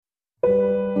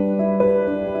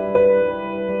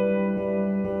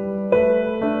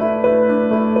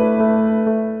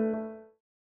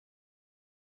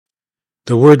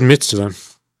The word mitzvah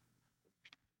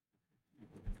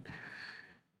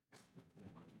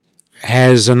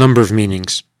has a number of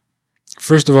meanings.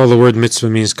 First of all, the word mitzvah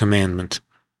means commandment.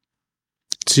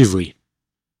 Tzivui.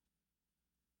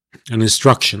 An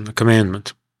instruction, a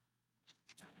commandment.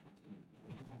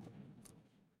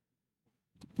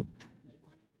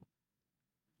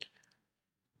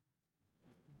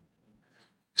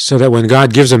 So that when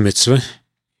God gives a mitzvah,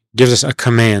 gives us a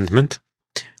commandment,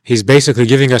 He's basically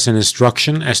giving us an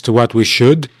instruction as to what we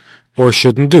should or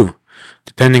shouldn't do,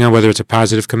 depending on whether it's a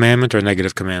positive commandment or a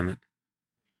negative commandment.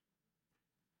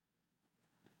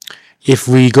 If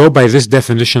we go by this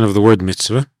definition of the word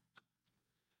mitzvah,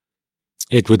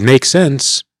 it would make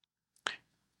sense,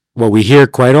 what we hear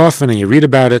quite often and you read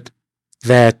about it,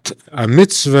 that a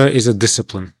mitzvah is a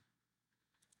discipline,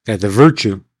 that the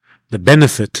virtue, the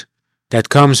benefit that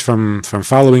comes from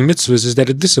following mitzvahs is that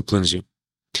it disciplines you.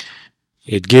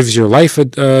 It gives your life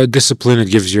a discipline, it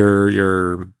gives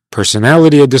your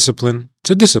personality a discipline.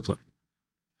 It's a discipline.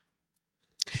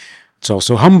 It's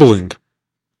also humbling.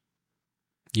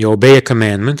 You obey a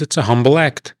commandment, it's a humble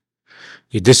act.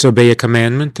 You disobey a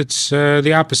commandment, it's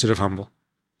the opposite of humble.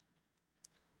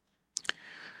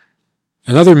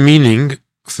 Another meaning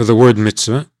for the word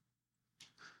mitzvah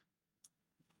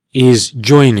is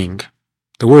joining.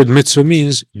 The word mitzvah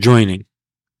means joining,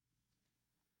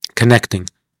 connecting.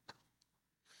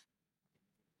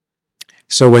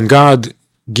 So when God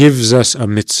gives us a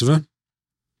mitzvah,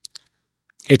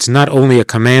 it's not only a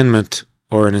commandment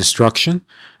or an instruction,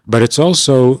 but it's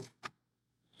also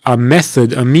a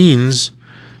method, a means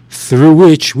through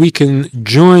which we can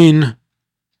join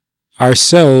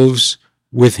ourselves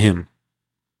with Him.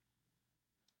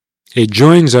 It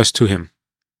joins us to Him.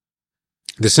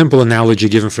 The simple analogy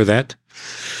given for that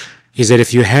is that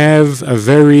if you have a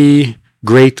very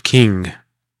great king,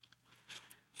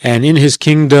 and in his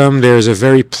kingdom there's a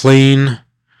very plain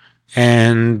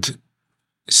and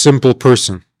simple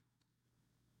person,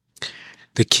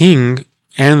 the king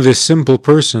and this simple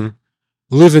person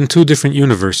live in two different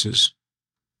universes.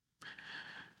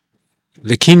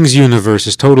 The king's universe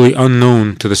is totally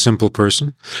unknown to the simple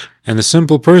person, and the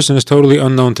simple person is totally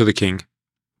unknown to the king.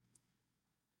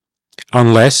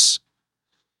 Unless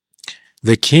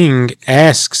the king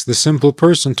asks the simple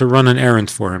person to run an errand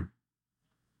for him.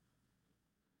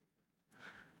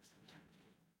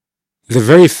 The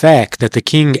very fact that the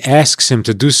king asks him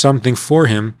to do something for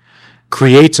him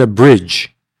creates a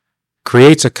bridge,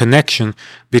 creates a connection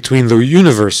between the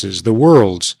universes, the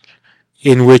worlds,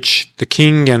 in which the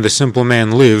king and the simple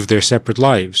man live their separate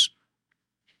lives.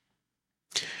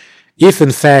 If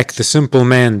in fact the simple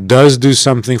man does do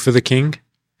something for the king,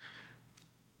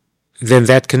 then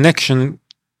that connection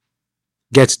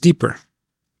gets deeper.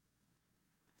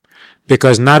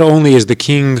 Because not only is the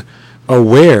king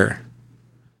aware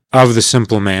of the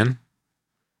simple man,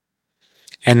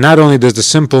 and not only does the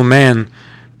simple man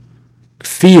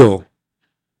feel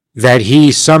that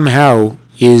he somehow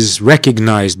is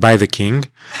recognized by the king,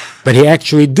 but he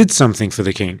actually did something for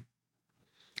the king.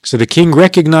 So the king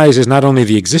recognizes not only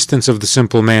the existence of the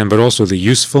simple man, but also the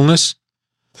usefulness.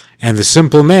 And the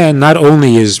simple man not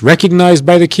only is recognized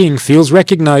by the king, feels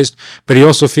recognized, but he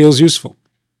also feels useful.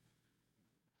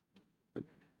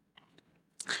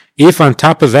 If on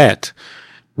top of that,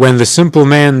 when the simple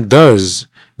man does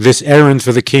this errand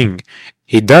for the king,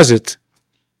 he does it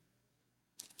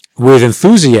with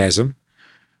enthusiasm,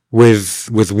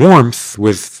 with warmth,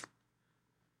 with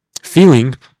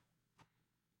feeling,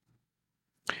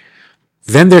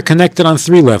 then they're connected on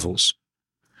three levels.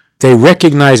 They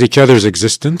recognize each other's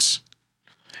existence.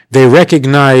 They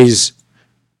recognize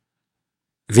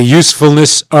the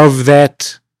usefulness of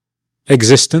that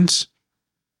existence,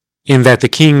 in that the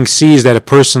king sees that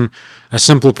a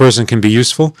simple person can be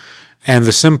useful, and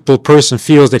the simple person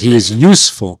feels that he is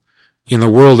useful in the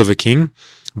world of a king.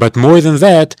 But more than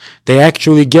that, they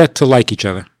actually get to like each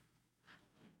other.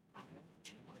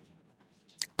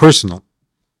 Personal.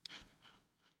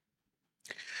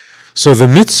 So the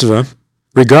mitzvah,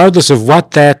 regardless of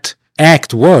what that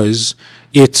act was,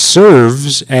 it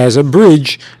serves as a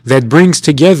bridge that brings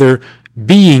together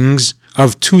beings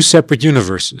of two separate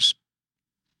universes.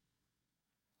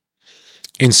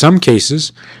 In some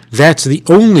cases, that's the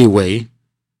only way,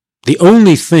 the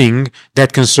only thing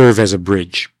that can serve as a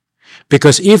bridge.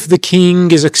 Because if the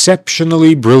king is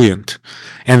exceptionally brilliant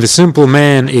and the simple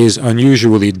man is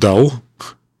unusually dull,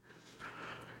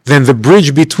 then the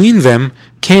bridge between them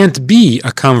can't be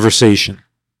a conversation.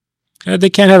 They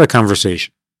can't have a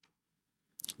conversation.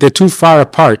 They're too far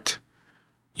apart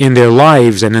in their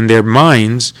lives and in their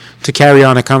minds to carry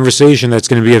on a conversation that's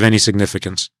going to be of any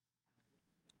significance.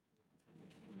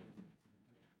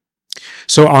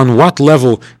 So on what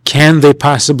level can they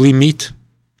possibly meet?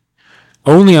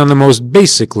 Only on the most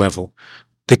basic level.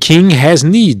 The king has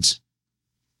needs.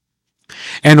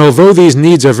 And although these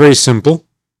needs are very simple,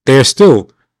 they are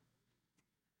still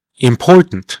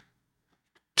important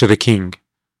to the king.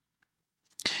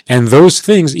 And those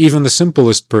things even the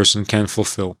simplest person can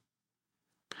fulfill.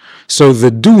 So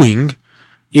the doing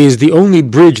is the only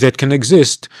bridge that can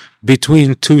exist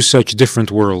between two such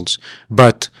different worlds.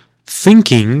 But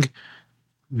thinking,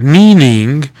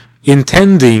 meaning,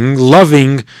 intending,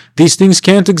 loving, these things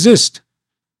can't exist.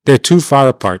 They're too far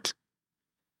apart.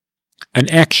 An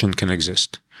action can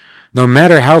exist. No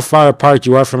matter how far apart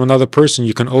you are from another person,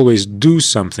 you can always do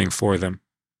something for them.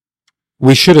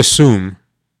 We should assume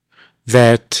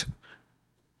that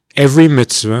every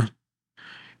mitzvah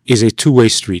is a two-way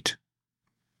street.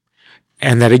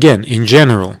 And that again, in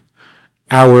general,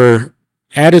 our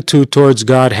attitude towards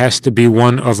God has to be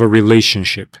one of a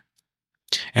relationship.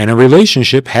 And a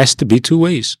relationship has to be two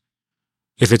ways.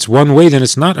 If it's one way, then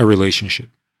it's not a relationship.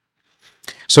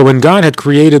 So when God had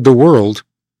created the world,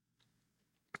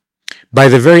 by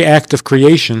the very act of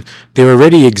creation, there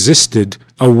already existed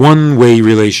a one-way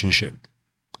relationship.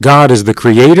 God is the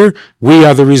creator, we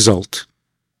are the result.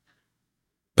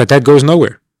 But that goes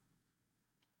nowhere.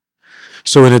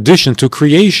 So in addition to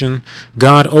creation,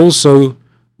 God also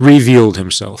revealed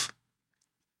himself.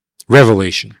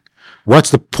 Revelation.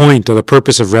 What's the point or the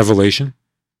purpose of revelation?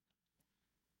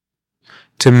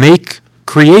 To make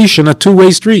creation a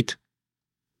two-way street.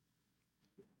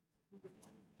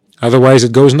 Otherwise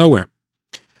it goes nowhere.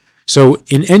 So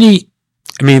in a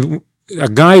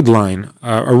guideline,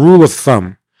 a rule of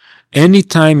thumb,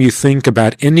 anytime you think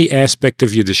about any aspect of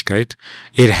Yiddishkeit,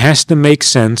 it has to make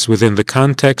sense within the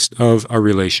context of a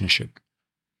relationship.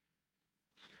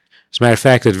 As a matter of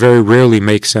fact, it very rarely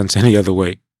makes sense any other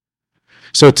way.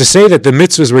 So to say that the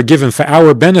mitzvahs were given for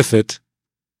our benefit,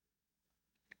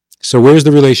 so where's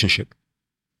the relationship?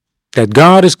 That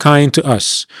God is kind to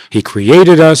us. He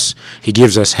created us, He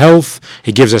gives us health,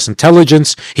 He gives us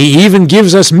intelligence, He even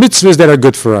gives us mitzvahs that are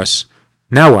good for us.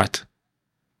 Now what?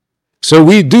 So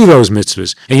we do those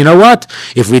mitzvahs. And you know what?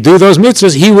 If we do those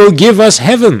mitzvahs, He will give us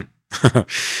heaven.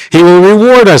 He will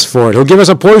reward us for it. He'll give us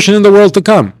a portion in the world to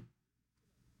come.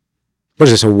 What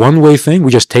is this, a one-way thing?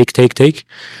 We just take.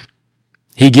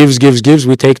 He gives,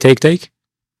 we take.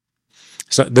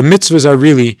 So the mitzvahs are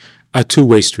really a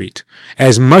two-way street.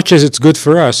 As much as it's good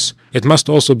for us, it must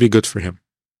also be good for Him.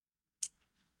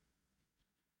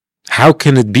 How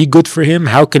can it be good for Him?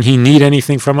 How can He need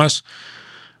anything from us?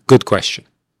 Good question.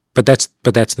 But that's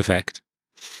the fact.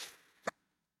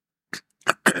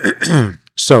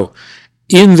 So,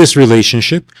 in this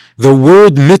relationship, the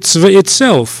word mitzvah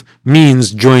itself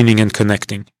means joining and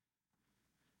connecting.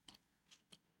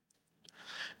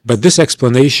 But this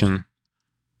explanation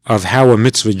of how a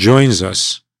mitzvah joins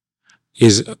us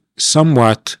is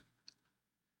somewhat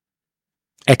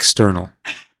external,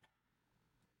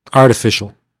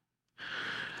 artificial.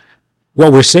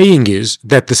 What we're saying is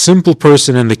that the simple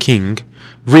person and the king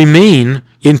remain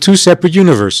in two separate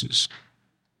universes.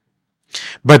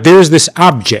 But there's this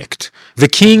object. The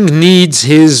king needs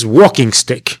his walking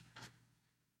stick.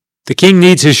 The king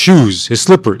needs his shoes, his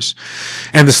slippers.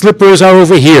 And the slippers are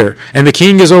over here, and the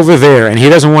king is over there, and he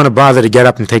doesn't want to bother to get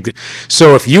up and take it.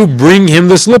 So if you bring him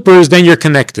the slippers, then you're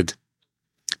connected.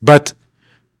 But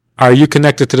are you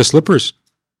connected to the slippers?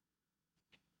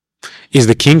 Is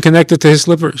the king connected to his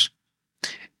slippers?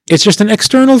 It's just an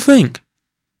external thing.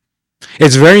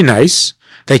 It's very nice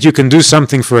that you can do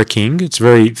something for a king.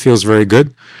 Feels very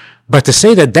good. But to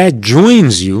say that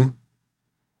joins you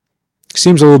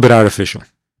seems a little bit artificial.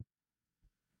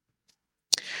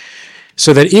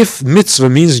 So that if mitzvah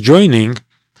means joining,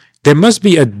 there must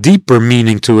be a deeper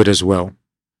meaning to it as well.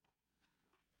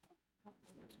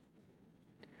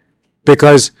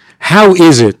 Because how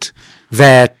is it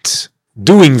that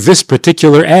doing this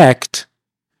particular act,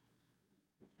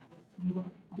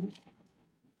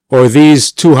 or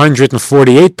these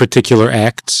 248 particular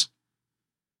acts,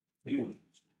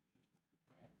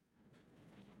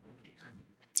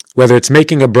 whether it's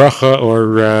making a bracha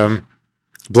or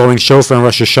blowing shofar on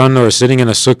Rosh Hashanah or sitting in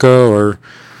a sukkah or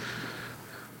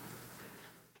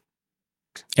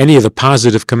any of the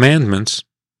positive commandments,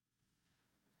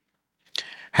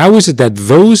 how is it that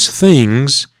those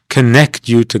things connect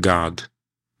you to God?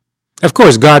 Of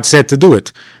course, God said to do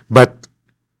it, but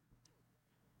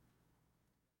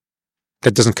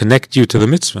that doesn't connect you to the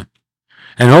mitzvah.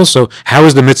 And also, how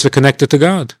is the mitzvah connected to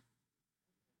God?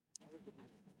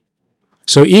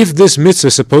 So if this mitzvah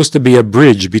is supposed to be a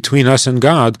bridge between us and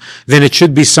God, then it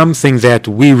should be something that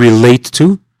we relate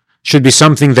to, should be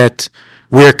something that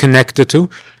we're connected to,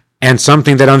 and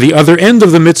something that on the other end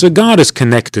of the mitzvah, God is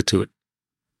connected to it.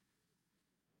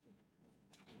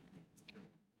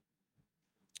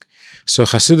 So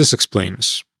Chassidus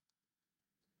explains,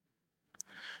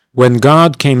 when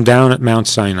God came down at Mount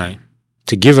Sinai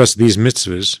to give us these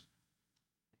mitzvahs,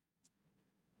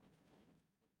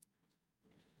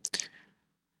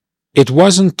 it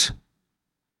wasn't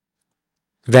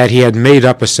that he had made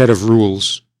up a set of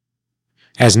rules,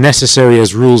 as necessary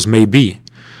as rules may be.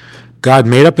 God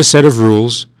made up a set of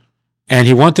rules, and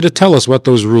he wanted to tell us what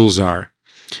those rules are.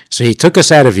 So he took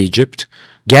us out of Egypt,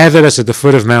 gathered us at the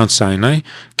foot of Mount Sinai,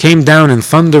 came down in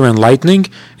thunder and lightning,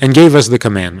 and gave us the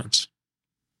commandments.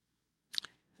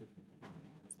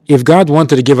 If God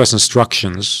wanted to give us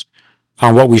instructions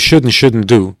on what we should and shouldn't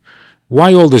do,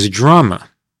 why all this drama?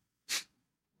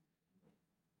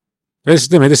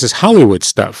 This is Hollywood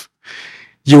stuff.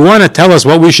 You want to tell us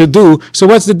what we should do, so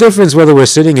what's the difference whether we're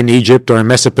sitting in Egypt or in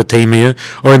Mesopotamia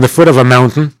or in the foot of a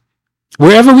mountain?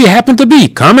 Wherever we happen to be,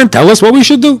 come and tell us what we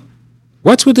should do.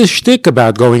 What's with this shtick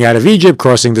about going out of Egypt,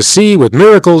 crossing the sea with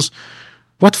miracles?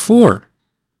 What for?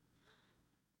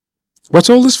 What's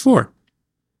all this for?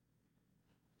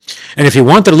 And if he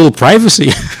wanted a little privacy,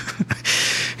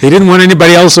 he didn't want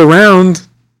anybody else around,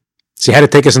 so he had to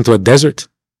take us into a desert.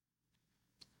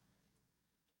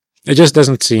 It just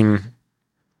doesn't seem...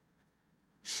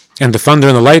 And the thunder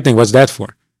and the lightning, what's that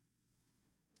for?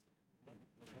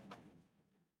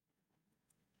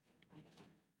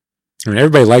 I mean,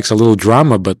 everybody likes a little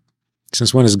drama, but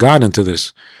since when has God into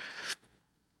this?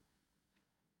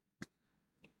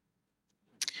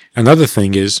 Another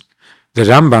thing is, the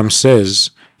Rambam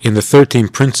says in the 13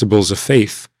 principles of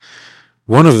faith,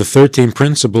 one of the 13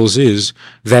 principles is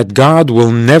that God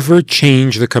will never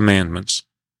change the commandments.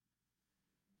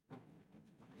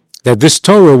 That this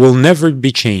Torah will never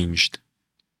be changed.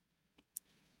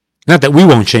 Not that we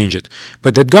won't change it,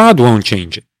 but that God won't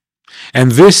change it.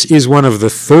 And this is one of the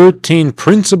 13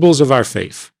 principles of our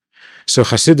faith. So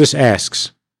Chassidus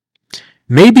asks,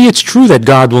 maybe it's true that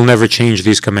God will never change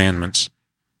these commandments,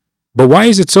 but why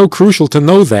is it so crucial to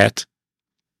know that?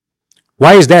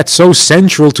 Why is that so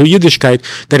central to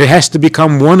Yiddishkeit that it has to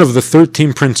become one of the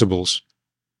 13 principles?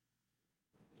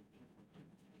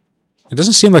 It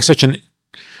doesn't seem like such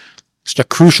a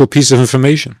crucial piece of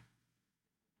information.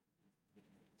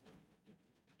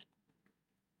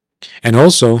 And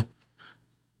also,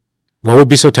 what would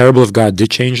be so terrible if God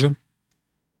did change them?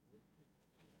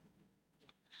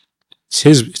 It's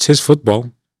his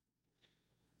football.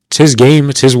 It's his game.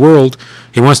 It's his world.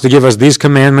 He wants to give us these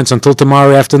commandments until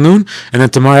tomorrow afternoon, and then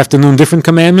tomorrow afternoon different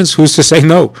commandments. Who's to say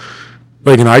no?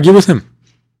 Well, you can argue with him.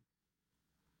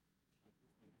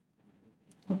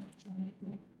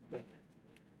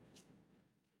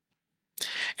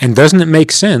 And doesn't it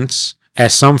make sense,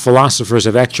 as some philosophers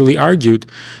have actually argued,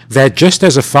 that just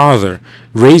as a father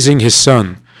raising his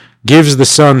son gives the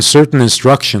son certain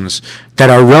instructions that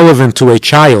are relevant to a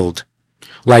child,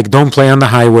 like don't play on the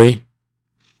highway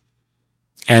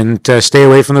and stay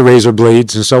away from the razor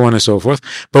blades and so on and so forth,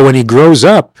 but when he grows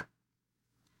up,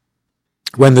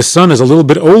 when the son is a little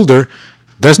bit older,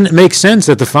 doesn't it make sense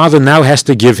that the father now has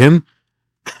to give him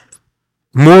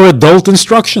more adult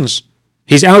instructions?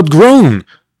 He's outgrown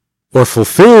or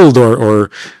fulfilled or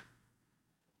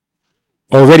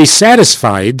already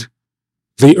satisfied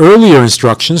the earlier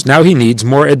instructions. Now he needs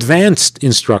more advanced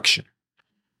instruction.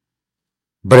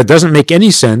 But it doesn't make any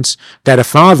sense that a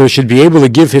father should be able to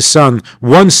give his son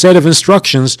one set of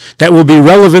instructions that will be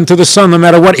relevant to the son no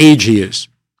matter what age he is.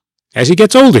 As he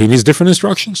gets older, he needs different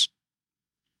instructions.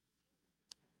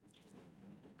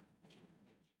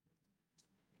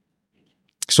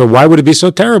 So why would it be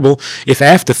so terrible if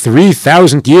after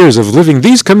 3,000 years of living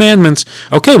these commandments,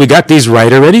 okay, we got these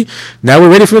right already, now we're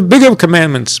ready for bigger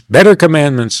commandments, better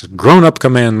commandments, grown-up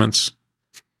commandments.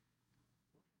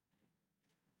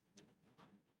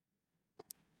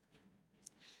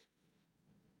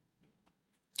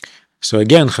 So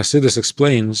again, Chassidus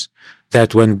explains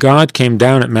that when God came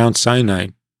down at Mount Sinai,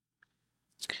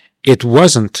 it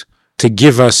wasn't to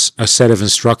give us a set of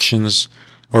instructions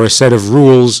or a set of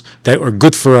rules that were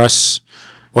good for us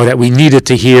or that we needed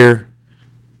to hear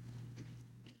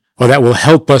or that will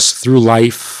help us through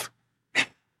life.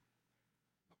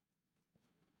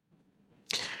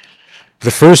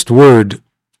 The first word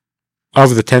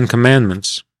of the Ten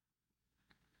Commandments,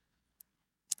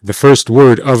 the first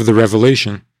word of the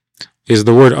revelation, is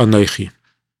the word Anochi.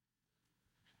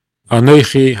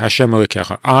 Anochi Hashem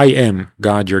Elokecha. I am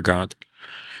God, your God.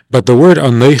 But the word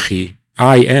Anochi,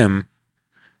 I am,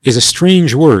 is a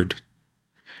strange word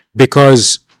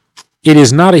because it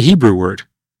is not a Hebrew word.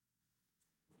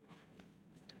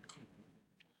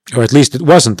 Or at least it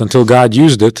wasn't until God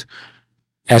used it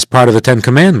as part of the Ten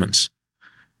Commandments.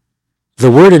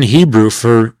 The word in Hebrew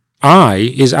for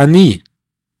I is ani,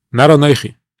 not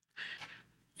anochi.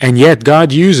 And yet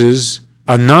God uses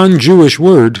a non-Jewish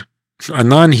word, a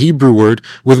non-Hebrew word,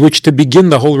 with which to begin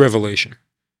the whole revelation.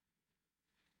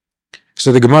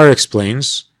 So the Gemara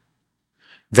explains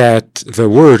that the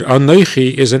word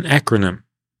anochi is an acronym.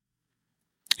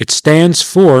 It stands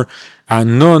for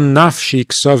Ano Nafshi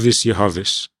Ksavis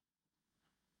Yehavis.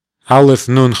 Aleph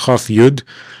Nun Chaf Yud,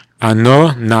 Ano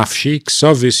Nafshi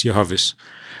Ksavis Yehavis.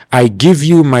 I give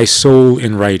you my soul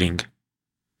in writing.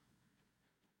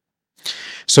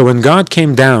 So when God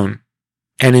came down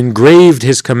and engraved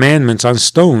his commandments on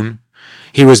stone,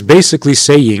 he was basically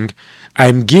saying,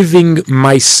 I'm giving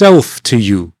myself to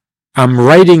you. I'm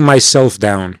writing myself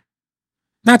down.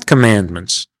 Not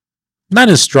commandments, not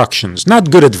instructions, not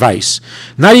good advice,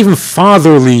 not even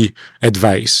fatherly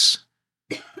advice.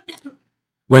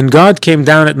 When God came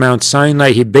down at Mount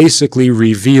Sinai, he basically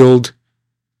revealed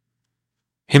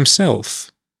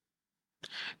himself.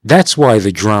 That's why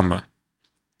the drama.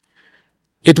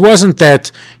 It wasn't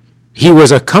that he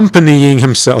was accompanying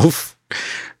himself.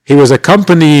 He was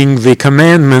accompanying the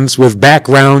commandments with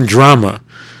background drama,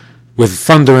 with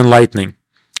thunder and lightning.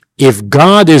 If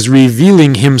God is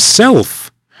revealing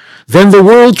himself, then the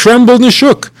world trembled and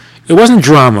shook. It wasn't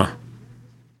drama.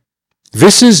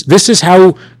 This is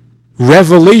how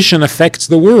revelation affects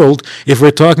the world if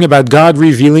we're talking about God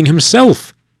revealing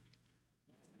himself.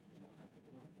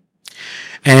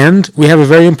 And we have a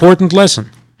very important lesson.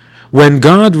 When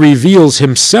God reveals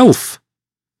himself,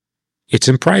 it's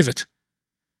in private.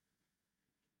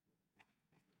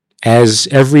 As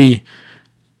every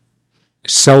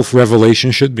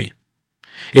self-revelation should be.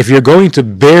 If you're going to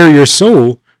bare your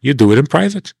soul, you do it in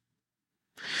private.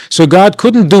 So God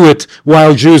couldn't do it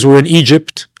while Jews were in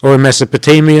Egypt or in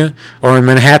Mesopotamia or in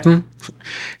Manhattan.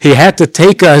 He had to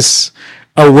take us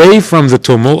away from the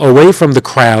tumult, away from the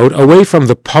crowd, away from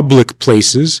the public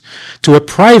places to a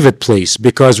private place,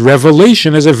 because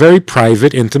revelation is a very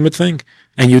private, intimate thing,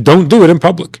 and you don't do it in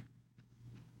public.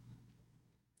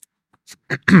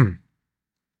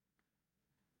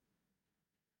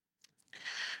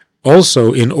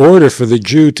 Also, in order for the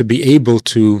Jew to be able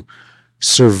to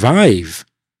survive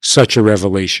such a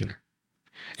revelation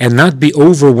and not be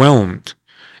overwhelmed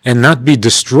and not be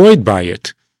destroyed by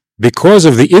it, because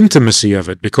of the intimacy of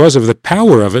it, because of the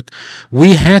power of it,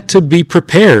 we had to be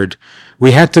prepared.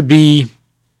 We had to be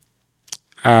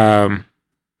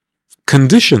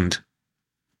conditioned.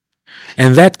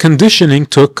 And that conditioning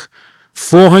took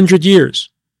 400 years.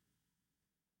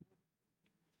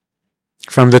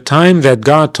 From the time that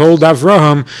God told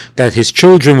Avraham that his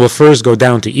children will first go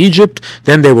down to Egypt,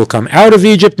 then they will come out of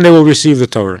Egypt and they will receive the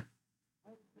Torah.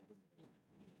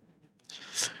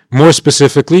 More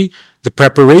specifically, the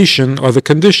preparation or the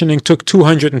conditioning took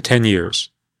 210 years.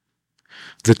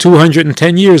 The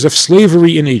 210 years of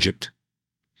slavery in Egypt.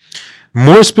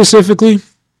 More specifically,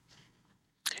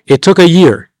 it took a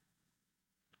year.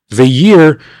 The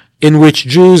year in which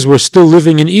Jews were still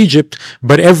living in Egypt,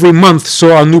 but every month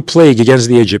saw a new plague against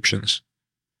the Egyptians.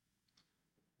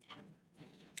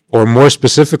 Or more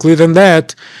specifically than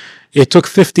that, it took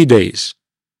 50 days.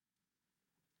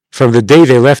 From the day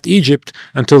they left Egypt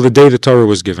until the day the Torah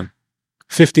was given.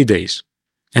 50 days.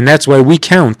 And that's why we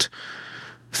count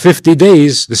 50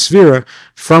 days, the Sfira,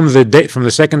 from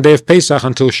the second day of Pesach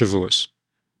until Shavuos.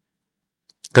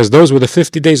 Because those were the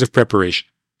 50 days of preparation.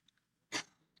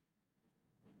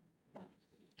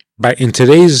 But in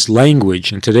today's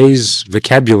language, in today's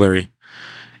vocabulary,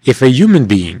 if a human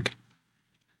being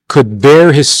could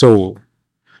bare his soul,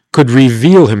 could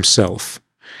reveal himself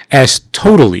as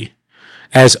totally,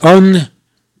 as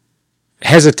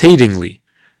unhesitatingly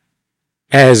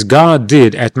as God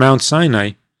did at Mount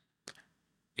Sinai,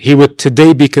 he would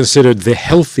today be considered the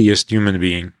healthiest human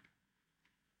being.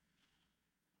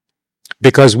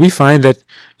 Because we find that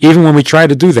even when we try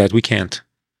to do that, we can't.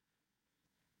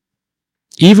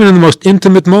 Even in the most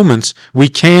intimate moments, we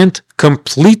can't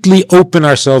completely open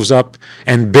ourselves up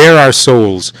and bare our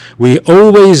souls. We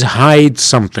always hide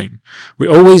something. We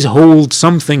always hold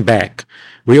something back.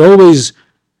 We always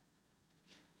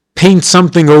paint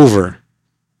something over,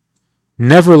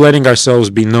 never letting ourselves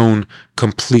be known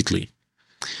completely.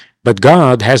 But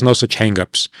God has no such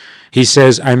hang-ups. He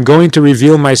says, I'm going to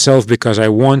reveal myself because I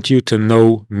want you to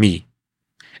know me.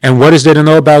 And what is there to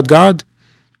know about God?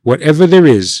 Whatever there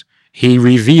is, he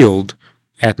revealed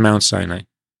at Mount Sinai.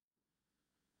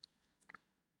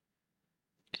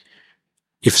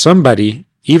 If somebody,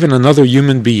 even another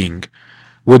human being,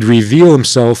 would reveal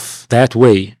himself that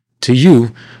way to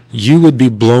you, you would be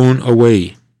blown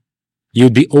away.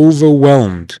 You'd be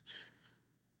overwhelmed.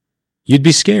 You'd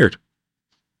be scared.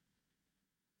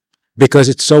 Because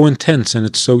it's so intense and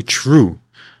it's so true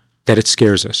that it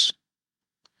scares us.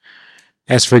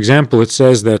 As for example, it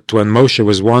says that when Moshe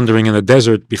was wandering in the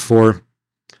desert before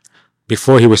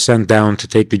he was sent down to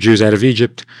take the Jews out of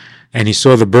Egypt, and he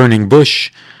saw the burning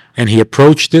bush, and he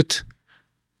approached it,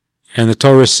 and the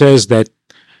Torah says that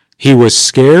he was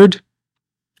scared,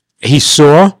 he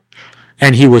saw,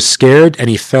 and he was scared, and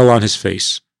he fell on his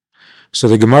face. So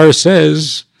the Gemara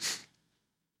says,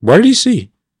 what did he see?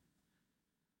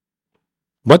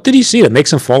 What did he see that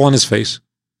makes him fall on his face?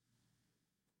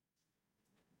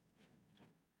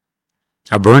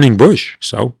 A burning bush,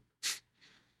 so.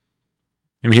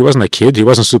 I mean, he wasn't a kid, he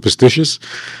wasn't superstitious.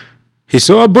 He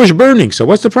saw a bush burning, so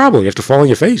what's the problem? You have to fall on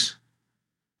your face.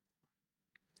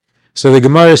 So the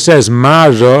Gemara says, Ma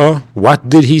ra, what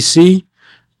did he see?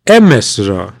 Emes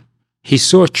ra. He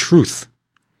saw truth.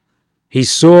 He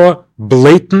saw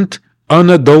blatant,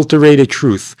 unadulterated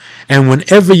truth. And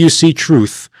whenever you see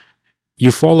truth,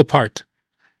 you fall apart.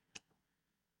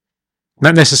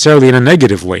 Not necessarily in a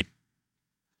negative way,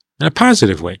 in a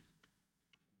positive way.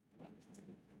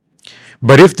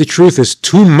 But if the truth is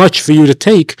too much for you to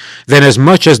take, then as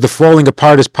much as the falling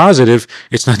apart is positive,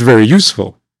 it's not very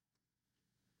useful.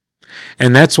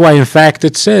 And that's why, in fact,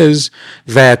 it says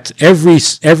that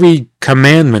every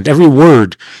commandment, every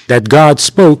word that God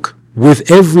spoke,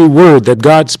 with every word that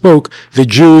God spoke, the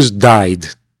Jews died.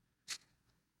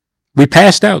 We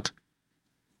passed out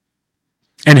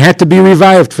and had to be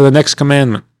revived for the next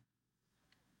commandment.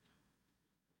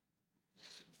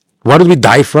 What did we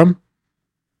die from?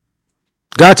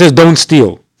 God says, don't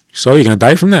steal. So you're going to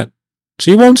die from that.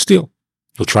 So you won't steal.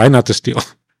 You'll try not to steal.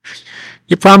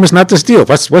 You promise not to steal.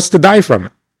 What's to die from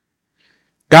it?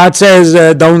 God says,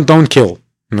 don't kill.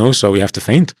 No, so we have to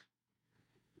faint.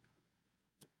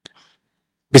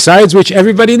 Besides which,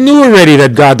 everybody knew already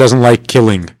that God doesn't like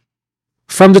killing.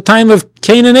 From the time of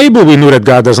Cain and Abel, we knew that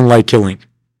God doesn't like killing.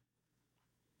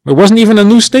 It wasn't even a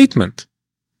new statement.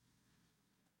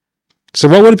 So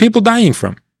what were the people dying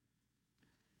from?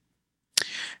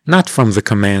 Not from the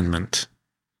commandment,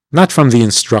 not from the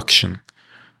instruction,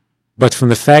 but from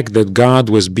the fact that God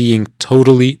was being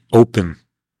totally open.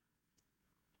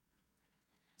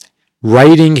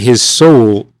 Writing his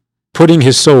soul, putting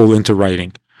his soul into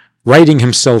writing, writing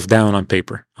himself down on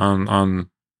paper, on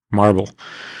marble.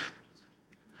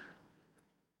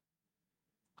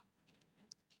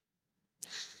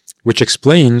 Which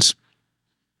explains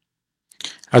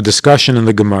a discussion in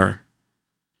the Gemara.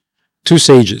 Two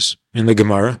sages in the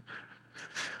Gemara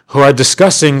who are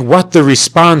discussing what the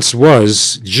response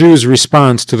was, Jews'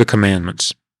 response to the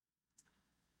commandments.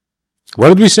 What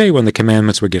did we say when the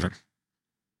commandments were given?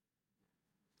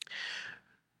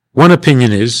 One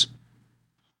opinion is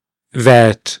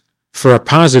that for a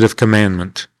positive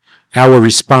commandment, our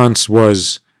response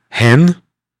was hen,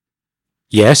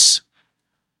 yes.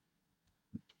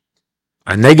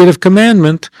 A negative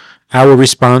commandment, our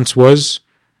response was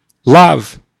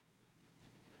lav,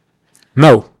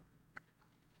 no.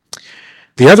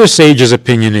 The other sage's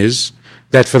opinion is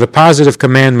that for the positive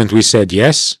commandment we said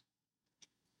yes,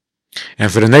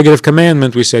 and for the negative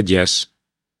commandment we said yes.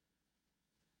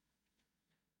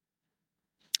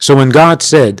 So when God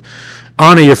said,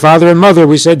 honor your father and mother,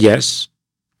 we said yes.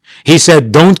 He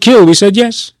said, don't kill, we said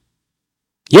yes.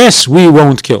 Yes, we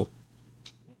won't kill.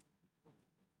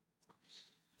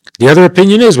 The other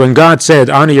opinion is when God said,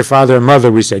 honor your father and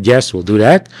mother, we said, yes, we'll do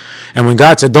that. And when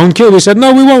God said, don't kill, we said,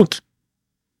 no, we won't.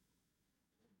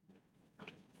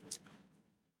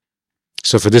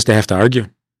 So for this, they have to argue.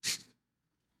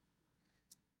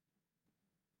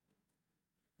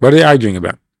 What are they arguing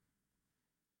about?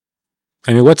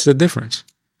 I mean, what's the difference?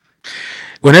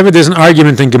 Whenever there's an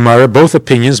argument in Gemara, both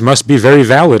opinions must be very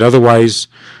valid. Otherwise,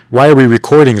 why are we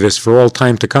recording this for all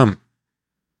time to come?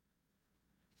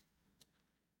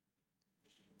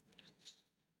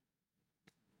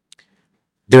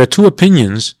 There are two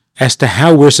opinions as to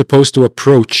how we're supposed to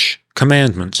approach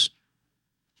commandments.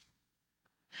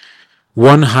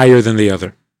 One higher than the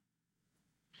other.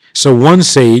 So one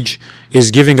sage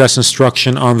is giving us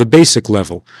instruction on the basic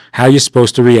level, how you're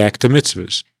supposed to react to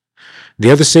mitzvahs.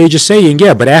 The other sage is saying,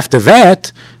 yeah, but after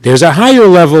that, there's a higher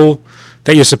level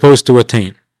that you're supposed to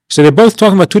attain. So they're both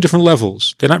talking about two different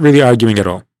levels. They're not really arguing at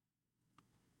all.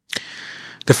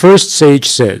 The first sage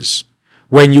says,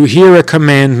 when you hear a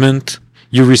commandment,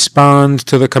 you respond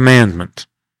to the commandment.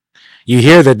 You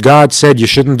hear that God said you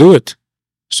shouldn't do it,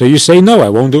 so you say, no, I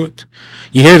won't do it.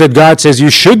 You hear that God says you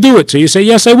should do it, so you say,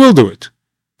 yes, I will do it.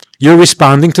 You're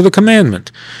responding to the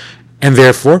commandment. And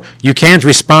therefore, you can't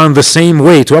respond the same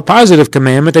way to a positive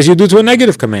commandment as you do to a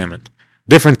negative commandment.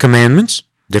 Different commandments,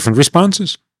 different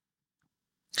responses.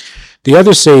 The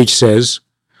other sage says,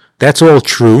 that's all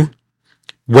true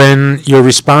when you're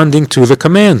responding to the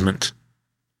commandment.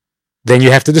 Then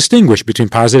you have to distinguish between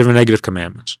positive and negative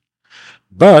commandments.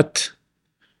 But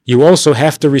you also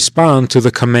have to respond to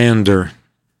the commander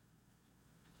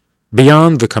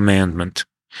beyond the commandment.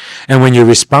 And when you're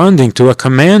responding to a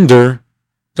commander,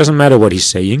 doesn't matter what he's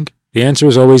saying, the answer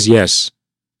is always yes.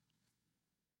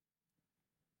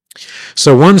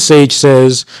 So one sage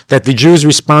says that the Jews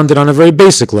responded on a very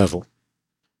basic level.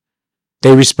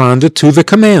 They responded to the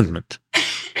commandment.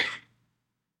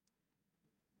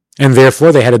 And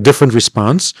therefore they had a different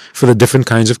response for the different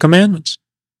kinds of commandments.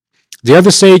 The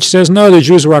other sage says, no, the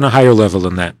Jews were on a higher level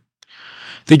than that.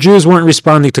 The Jews weren't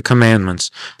responding to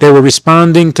commandments. They were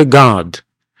responding to God.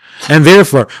 And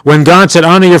therefore, when God said,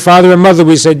 honor your father and mother,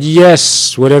 we said,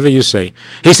 yes, whatever you say.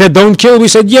 He said, don't kill, we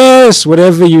said, yes,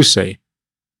 whatever you say.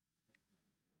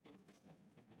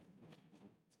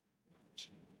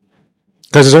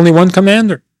 Because there's only one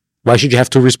commander. Why should you have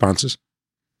two responses?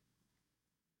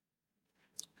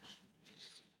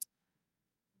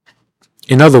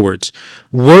 In other words,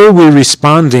 were we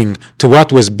responding to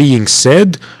what was being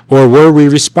said, or were we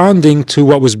responding to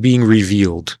what was being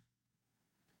revealed?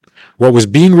 What was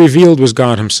being revealed was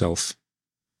God himself.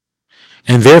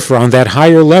 And therefore, on that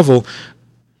higher level,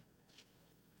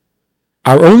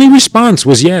 our only response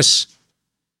was yes.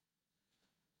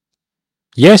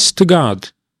 Yes to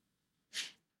God.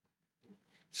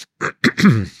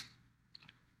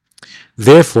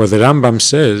 Therefore, the Rambam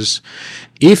says,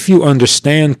 if you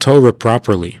understand Torah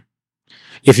properly,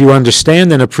 if you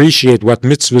understand and appreciate what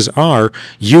mitzvahs are,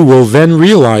 you will then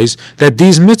realize that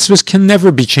these mitzvahs can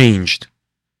never be changed.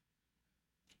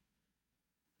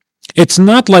 It's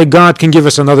not like God can give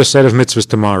us another set of mitzvahs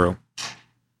tomorrow.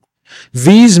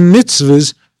 These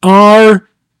mitzvahs are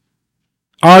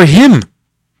Him.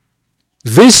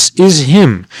 This is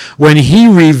Him. When He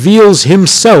reveals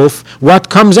Himself, what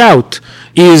comes out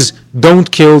is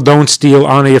don't kill, don't steal,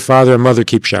 honor your father and mother,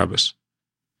 keep Shabbos.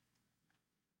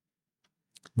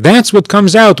 That's what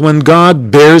comes out when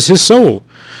God bears His soul.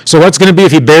 So what's going to be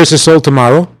if He bears His soul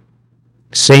tomorrow?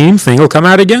 Same thing will come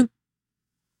out again.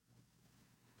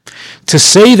 To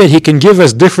say that He can give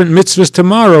us different mitzvahs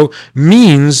tomorrow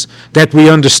means that we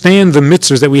understand the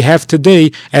mitzvahs that we have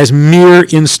today as mere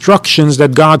instructions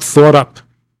that God thought up.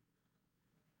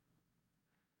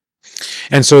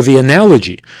 And so the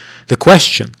analogy, the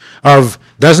question of,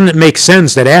 doesn't it make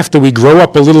sense that after we grow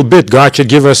up a little bit, God should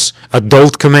give us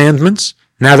adult commandments,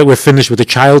 now that we're finished with the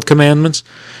child commandments?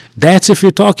 That's if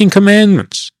you're talking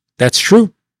commandments. That's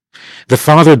true. The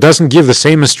father doesn't give the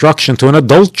same instruction to an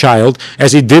adult child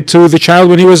as he did to the child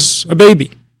when he was a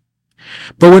baby.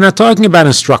 But we're not talking about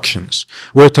instructions.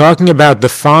 We're talking about the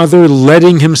father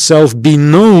letting himself be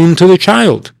known to the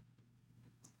child.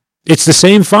 It's the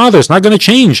same father. It's not going to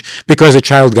change because the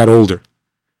child got older.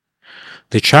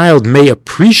 The child may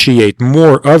appreciate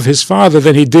more of his father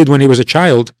than he did when he was a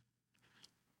child.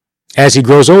 As he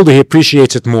grows older, he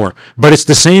appreciates it more. But it's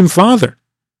the same father.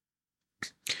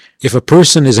 If a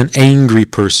person is an angry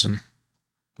person,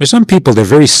 there's some people, they're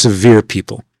very severe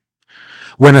people.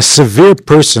 When a severe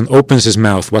person opens his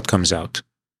mouth, what comes out?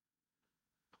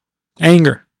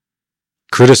 Anger,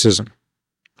 criticism.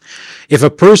 If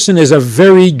a person is a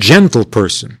very gentle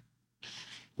person,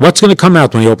 what's going to come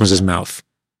out when he opens his mouth?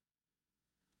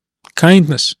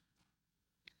 Kindness.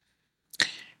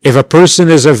 If a person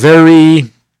is a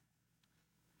very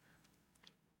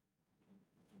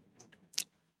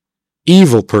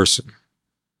evil person,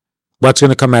 what's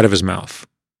going to come out of his mouth?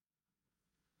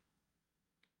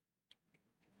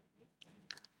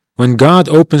 When God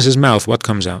opens his mouth, what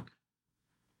comes out?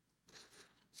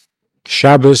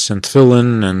 Shabbos and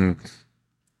tefillin, and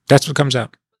that's what comes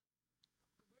out.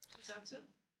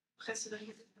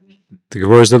 The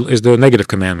word is the negative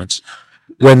commandments.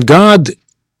 When God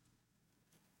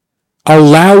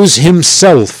allows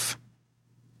himself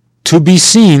to be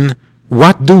seen,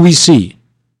 what do we see?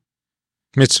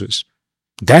 Mitzvahs.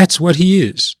 That's what he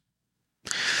is.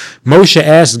 Moshe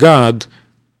asked God,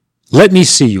 let me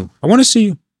see you. I want to see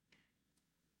you.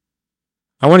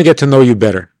 I want to get to know you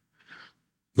better.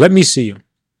 Let me see you.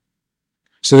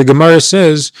 So the Gemara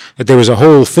says that there was a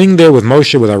whole thing there with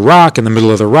Moshe with a rock in the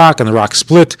middle of the rock, and the rock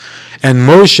split, and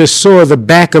Moshe saw the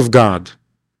back of God.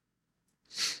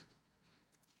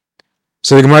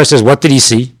 So the Gemara says, what did he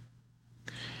see?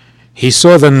 He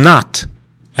saw the knot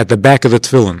at the back of the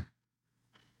tefillin.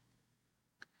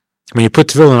 When you put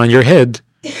tefillin on your head,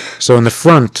 so in the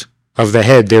front of the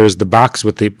head there is the box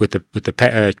with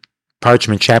the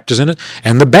parchment chapters in it.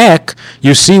 And the back,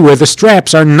 you see where the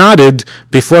straps are knotted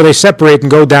before they separate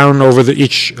and go down over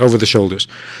the shoulders.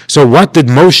 So what did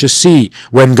Moshe see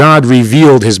when God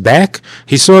revealed his back?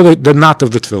 He saw the knot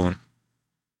of the tefillin.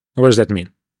 What does that mean?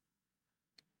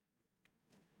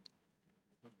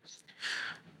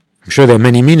 I'm sure there are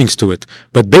many meanings to it.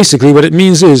 But basically what it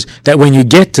means is that when you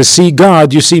get to see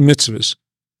God, you see mitzvahs.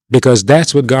 Because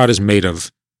that's what God is made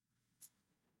of.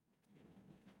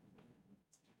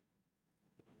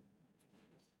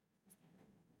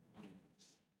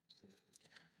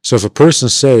 So if a person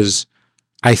says,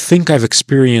 I think I've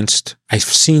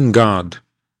seen God.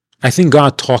 I think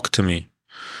God talked to me.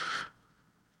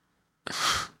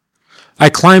 I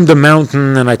climbed a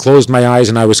mountain and I closed my eyes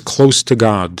and I was close to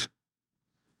God.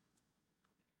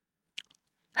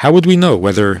 How would we know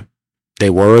whether they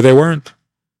were or they weren't?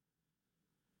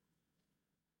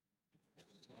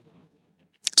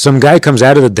 Some guy comes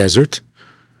out of the desert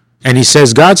and he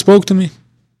says, God spoke to me.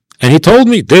 And he told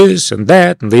me this and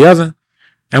that and the other.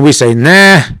 And we say,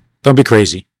 nah, don't be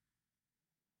crazy.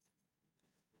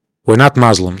 We're not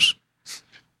Muslims.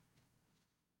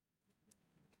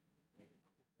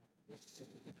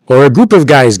 Or a group of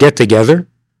guys get together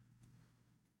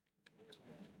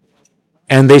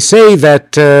and they say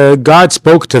that God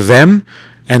spoke to them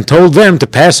and told them to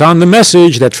pass on the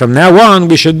message that from now on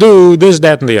we should do this,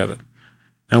 that, and the other.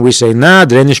 And we say, nah,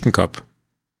 der nicht cup.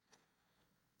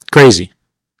 Crazy.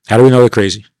 How do we know they're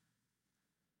crazy?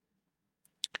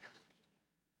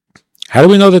 How do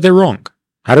we know that they're wrong?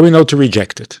 How do we know to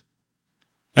reject it?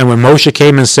 And when Moshe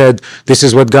came and said, this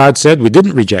is what God said, we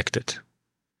didn't reject it.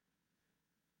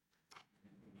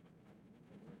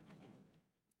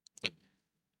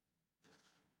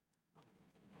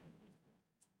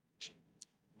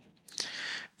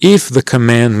 If the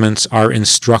commandments are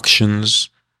instructions,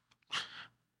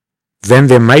 then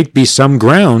there might be some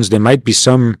grounds, there might be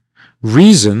some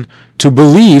reason to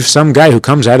believe some guy who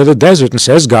comes out of the desert and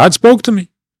says, God spoke to me.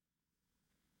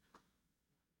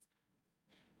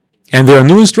 And there are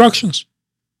new instructions.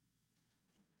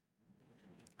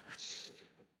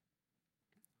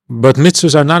 But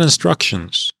mitzvahs are not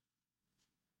instructions.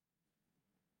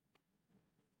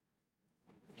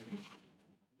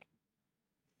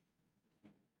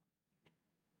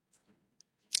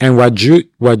 And what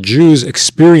Jews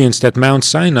experienced at Mount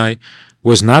Sinai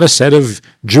was not a set of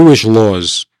Jewish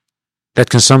laws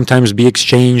that can sometimes be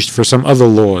exchanged for some other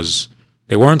laws.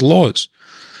 They weren't laws.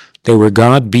 They were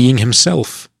God being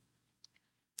himself.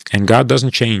 And God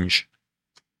doesn't change.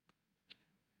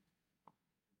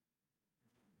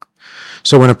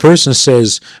 So when a person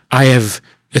says, I have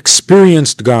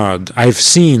experienced God, I've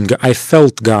seen, I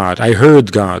felt God, I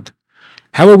heard God,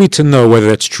 how are we to know whether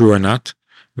that's true or not?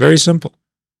 Very simple.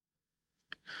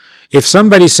 If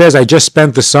somebody says, I just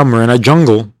spent the summer in a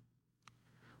jungle,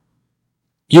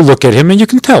 you look at him and you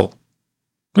can tell.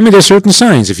 I mean, there's certain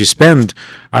signs. If you spend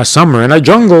a summer in a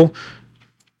jungle,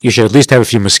 you should at least have a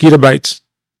few mosquito bites.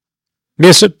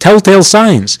 There's telltale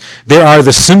signs. There are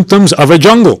the symptoms of a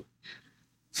jungle.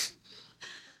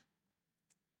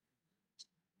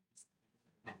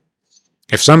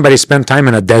 If somebody spent time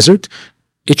in a desert,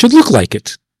 it should look like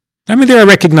it. I mean, there are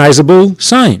recognizable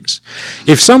signs.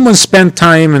 If someone spent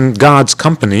time in God's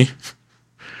company,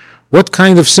 what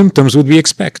kind of symptoms would we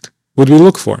expect? Would we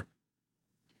look for?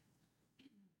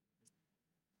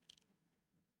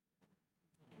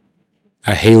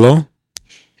 A halo?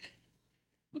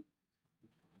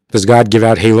 Does God give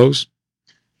out halos?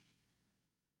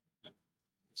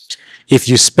 If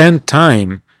you spent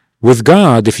time with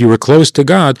God, if you were close to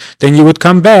God, then you would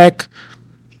come back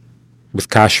with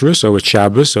kashrus, or with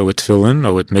Shabbos, or with tefillin,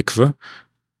 or with mikveh.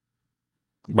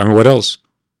 I mean, what else?